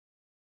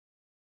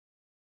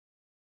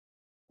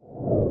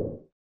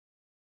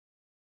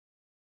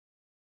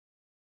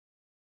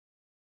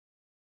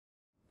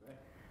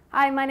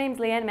Hi, my name's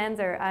Leanne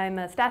Manzer. I'm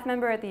a staff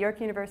member at the York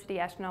University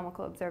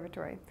Astronomical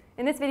Observatory.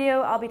 In this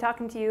video, I'll be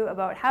talking to you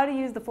about how to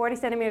use the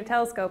 40cm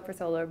telescope for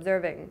solar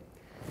observing.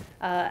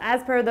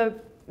 As per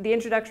the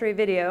introductory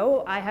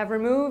video, I have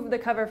removed the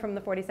cover from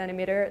the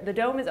 40cm, the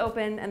dome is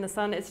open, and the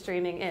sun is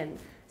streaming in.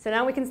 So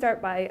now we can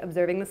start by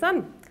observing the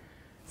sun.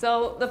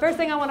 So the first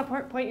thing I want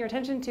to point your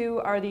attention to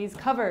are these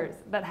covers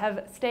that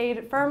have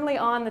stayed firmly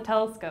on the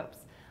telescopes.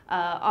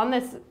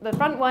 The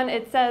front one,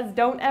 it says,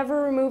 don't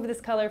ever remove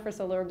this color for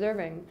solar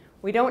observing.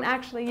 We don't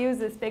actually use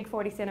this big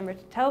 40cm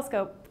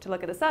telescope to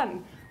look at the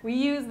sun. We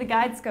use the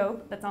guide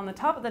scope that's on the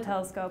top of the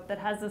telescope that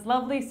has this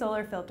lovely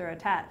solar filter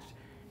attached.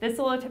 This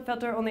solar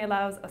filter only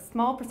allows a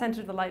small percentage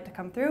of the light to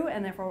come through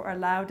and therefore are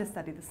allowed to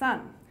study the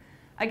sun.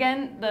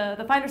 Again,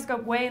 the finder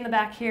scope way in the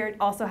back here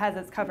also has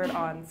its covered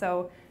on,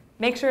 so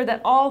make sure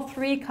that all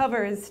three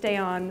covers stay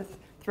on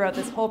throughout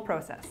this whole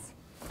process.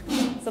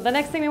 So the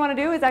next thing we want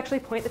to do is actually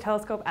point the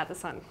telescope at the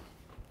sun.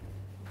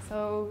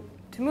 So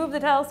to move the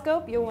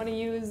telescope, you'll want to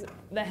use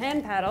the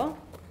hand paddle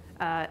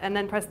and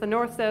then press the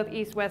north, south,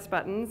 east, west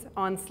buttons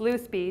on slew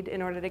speed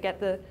in order to get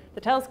the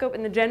telescope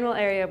in the general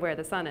area where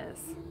the sun is.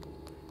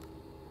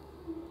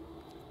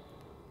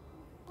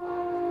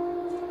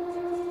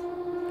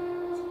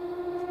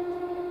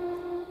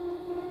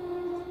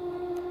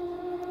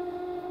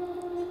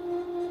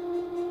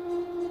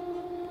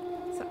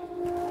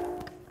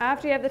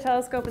 After you have the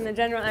telescope in the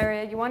general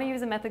area, you want to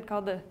use a method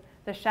called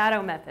the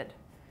shadow method.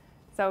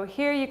 So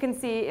here you can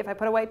see, if I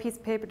put a white piece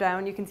of paper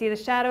down, you can see the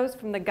shadows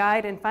from the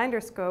guide and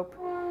finder scope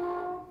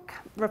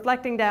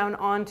reflecting down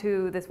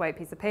onto this white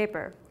piece of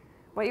paper.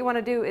 What you want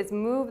to do is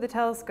move the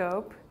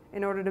telescope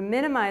in order to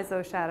minimize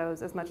those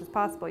shadows as much as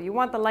possible. You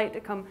want the light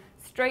to come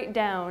straight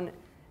down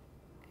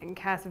and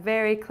cast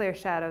very clear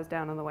shadows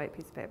down on the white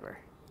piece of paper.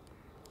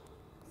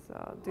 So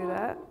I'll do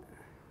that.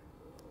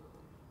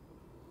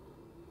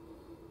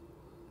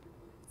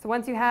 So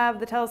once you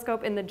have the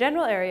telescope in the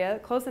general area,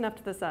 close enough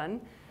to the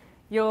sun,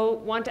 you'll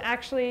want to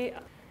actually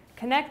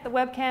connect the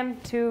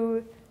webcam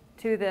to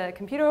the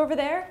computer over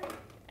there,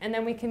 and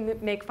then we can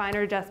make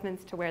finer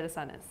adjustments to where the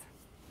sun is.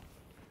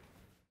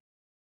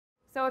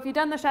 So if you've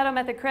done the shadow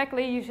method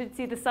correctly, you should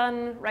see the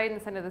sun right in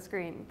the center of the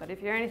screen. But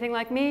if you're anything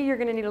like me, you're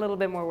going to need a little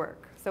bit more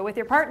work. So with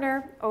your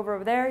partner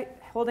over there,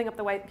 holding up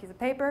the white piece of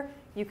paper,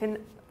 you can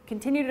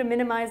continue to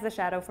minimize the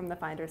shadow from the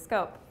finder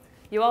scope.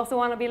 You also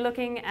want to be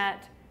looking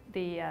at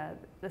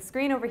the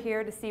screen over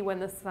here to see when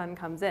the sun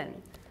comes in.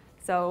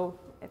 So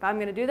if I'm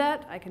going to do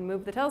that, I can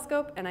move the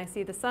telescope and I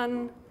see the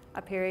sun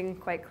appearing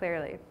quite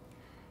clearly.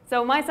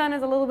 So my sun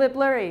is a little bit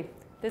blurry.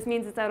 This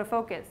means it's out of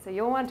focus. So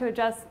you'll want to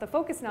adjust the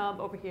focus knob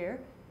over here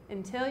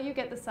until you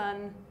get the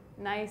sun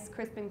nice,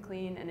 crisp and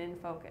clean and in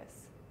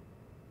focus.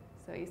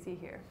 So you see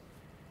here.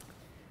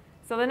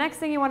 So the next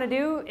thing you want to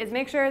do is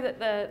make sure that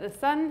the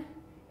sun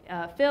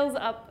fills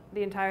up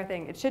the entire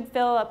thing. It should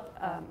fill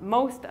up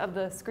most of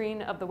the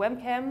screen of the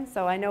webcam,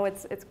 so I know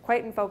it's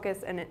quite in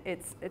focus and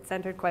it's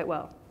centered quite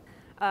well.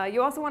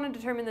 You also want to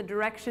determine the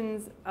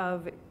directions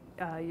of,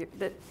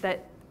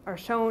 that are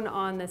shown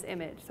on this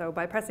image. So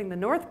by pressing the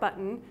north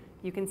button,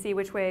 you can see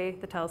which way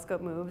the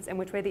telescope moves and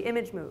which way the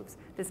image moves.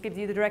 This gives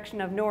you the direction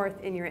of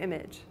north in your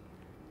image.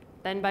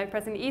 Then by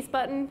pressing the east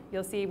button,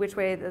 you'll see which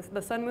way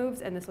the sun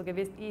moves, and this will give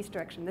you the east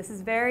direction. This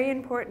is very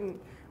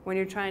important when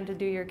you're trying to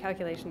do your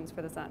calculations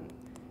for the sun.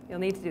 You'll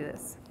need to do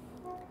this.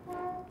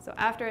 So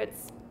after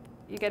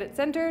you get it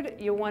centered,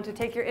 you'll want to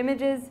take your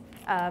images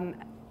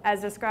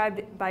as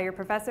described by your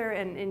professor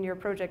and in your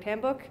project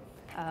handbook.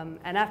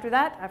 And after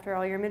that, after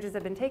all your images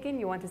have been taken,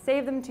 you want to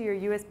save them to your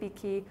USB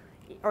key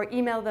or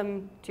email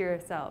them to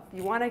yourself.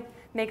 You want to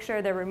make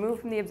sure they're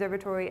removed from the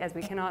observatory, as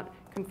we cannot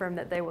confirm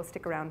that they will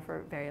stick around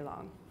for very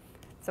long.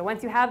 So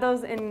once you have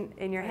those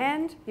in your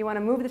hand, you want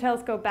to move the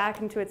telescope back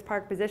into its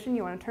park position.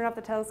 You want to turn off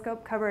the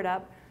telescope, cover it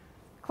up,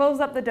 close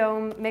up the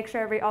dome, make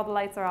sure all the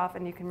lights are off,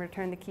 and you can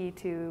return the key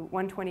to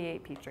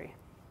 128 Petrie.